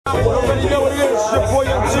already know what it is. It's your boy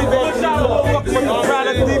Young G, baby. Fuck with the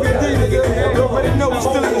product DVD, nigga. You already know we're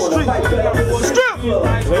still in the street. Strip!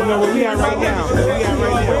 Let me know where we at right now.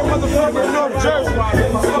 We're motherfucking North Jersey.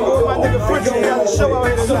 Fucking with my nigga Frenchie. We got a show out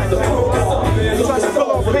here tonight. He tries to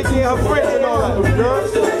fill on Pinky and her friends and all that. You heard?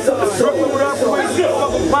 Brooklyn, what up, boys?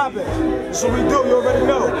 Fucking poppin'. That's what we do, you already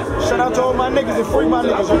know. Shout out to all my niggas and free my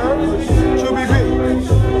niggas, you heard? QBB.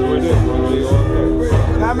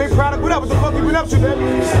 Now, I mean, product, what up? What the fuck you been up to,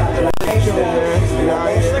 baby?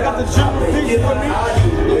 Check out the gym piece with me.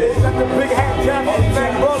 Got the big hat jacket,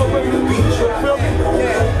 fat baller with me. Feel me?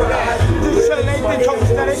 Just chillin', anything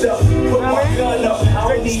copacetic. You know what I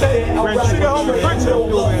mean? Stay steady. See the homie French up,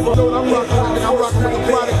 man. I'm rocking with the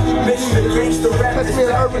product. Catch me at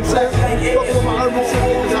Urban Tech. Fucking with my Urban Tech.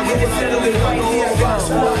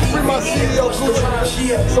 Free my CEO Gucci.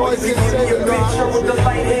 So I get taken, Frenchie.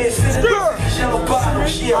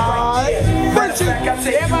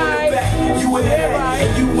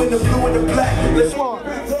 You in the blue and the black. This one,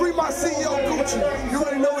 free my CEO Gucci. You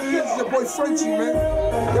already know what it is, your boy Frenchie, man.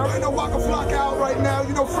 You already know Waka Flocka out right now.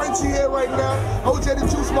 You know Frenchie here right now. OJ the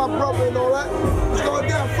Juice, my brother, and all that. It's going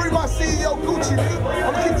down. Free my CEO Gucci, nigga.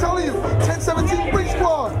 I'm gonna keep telling you. 1017 Breach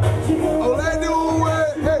Squad. Oladu,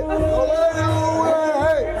 hey. Oladu,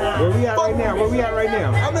 hey. Where we at right now? Where we at right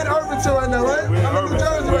now? I'm in Irvington right now, right? I'm in New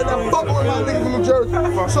Jersey right now. Fucking with my niggas in New Jersey.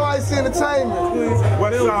 So I see entertainment.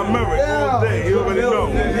 Westside Merrick all day. You already know.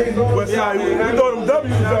 Westside, we throw them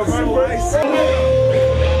W's up, right?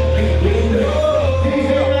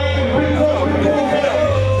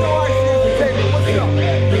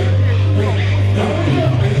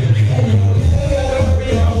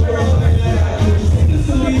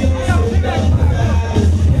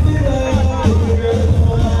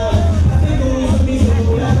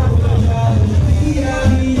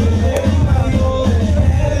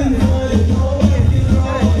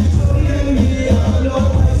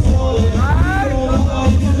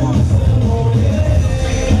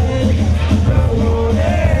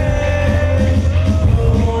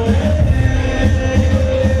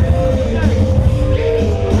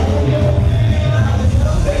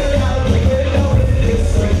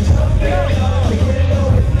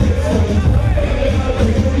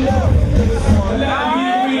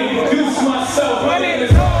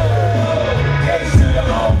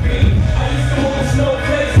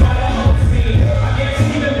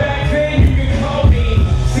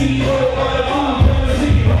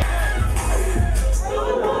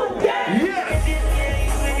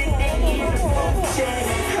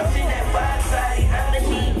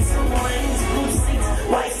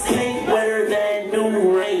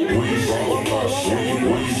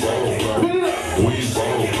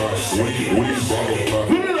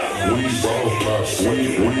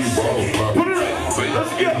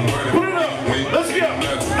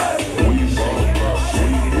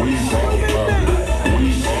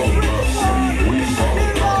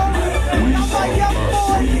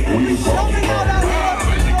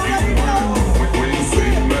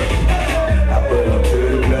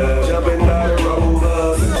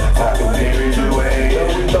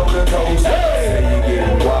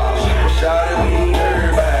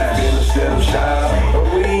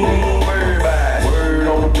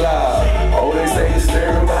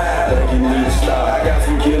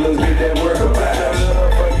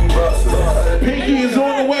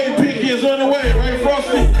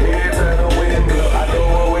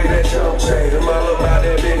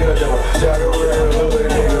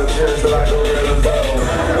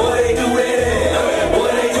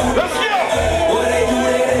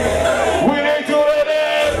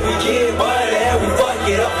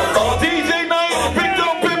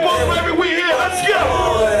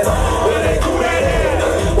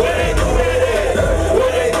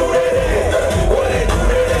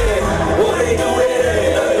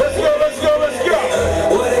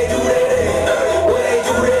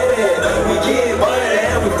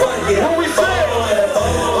 What we say?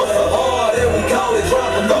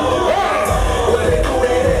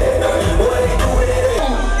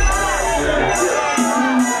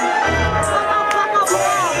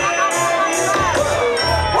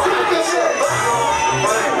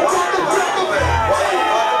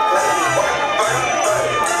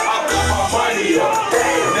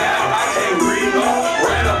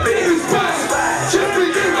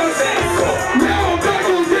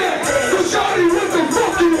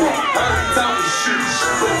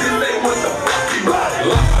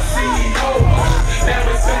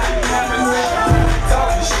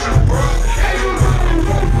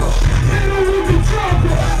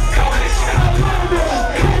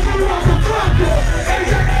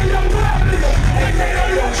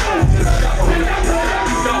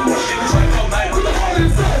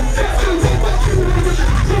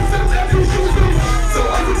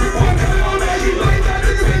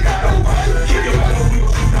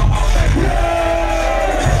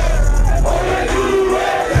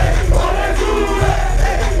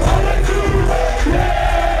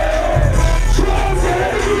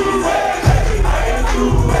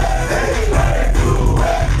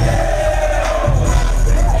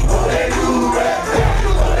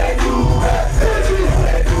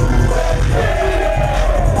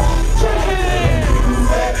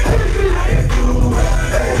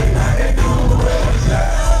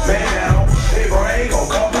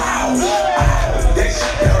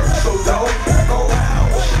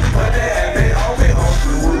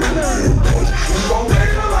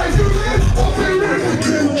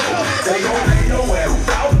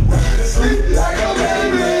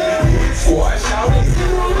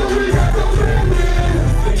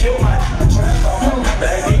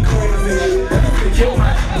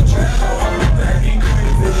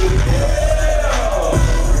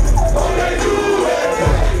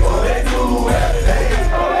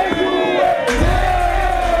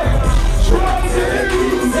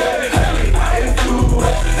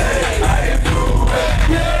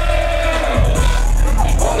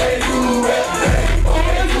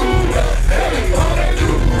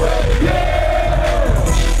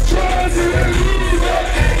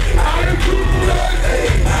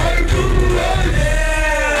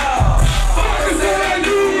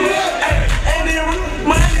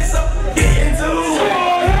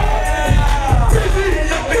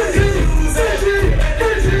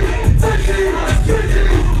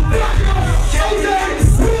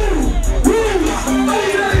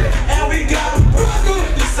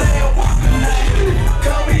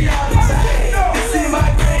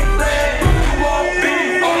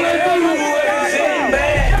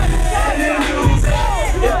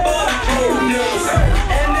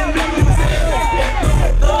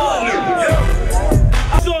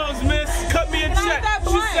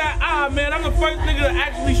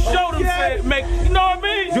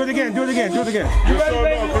 You ready,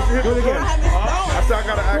 baby? Do it again. I said I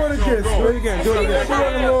gotta ask you. Do it again. Do it again. Do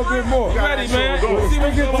it a little bit more. Ready, man? See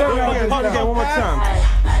what you can again. One more time.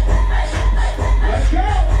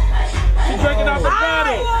 She's drinking out the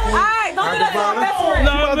bottle. Alright, don't do that to my best friend.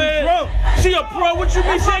 No, man. She a pro. What you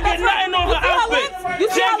mean? She ain't get nothing on her outfit.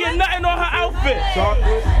 She ain't get nothing on her outfit.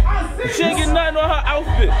 She ain't get nothing on her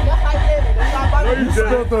outfit. You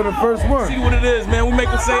spilled on the first one. See what it is, man. We make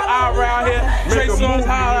them say I around here. Trey Songz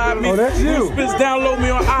holla at me. Oh, that's you. Spits download me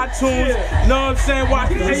on iTunes. Know what I'm saying? Watch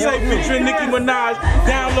me say featuring Nicki Minaj.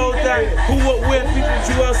 Download that. Who What Where featuring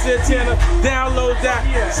Joel Santana. Download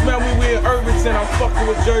that. Smell me with Irvington. I'm fucking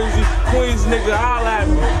with Jersey. Queens nigga, holla at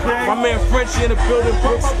me. My man Frenchie in the building.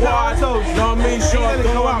 Book Squad. Know what I mean? Sean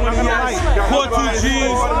Thorne when he has 42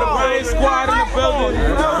 G's. Rain Squad in the building.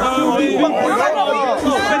 Know what I mean?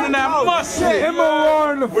 Spending that mustard.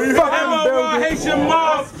 MOR in the fucking MOR building. Haitian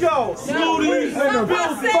Mob. Smoothies.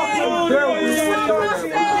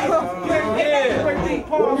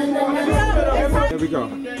 There we go.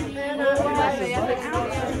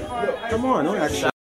 Come on, don't act shy.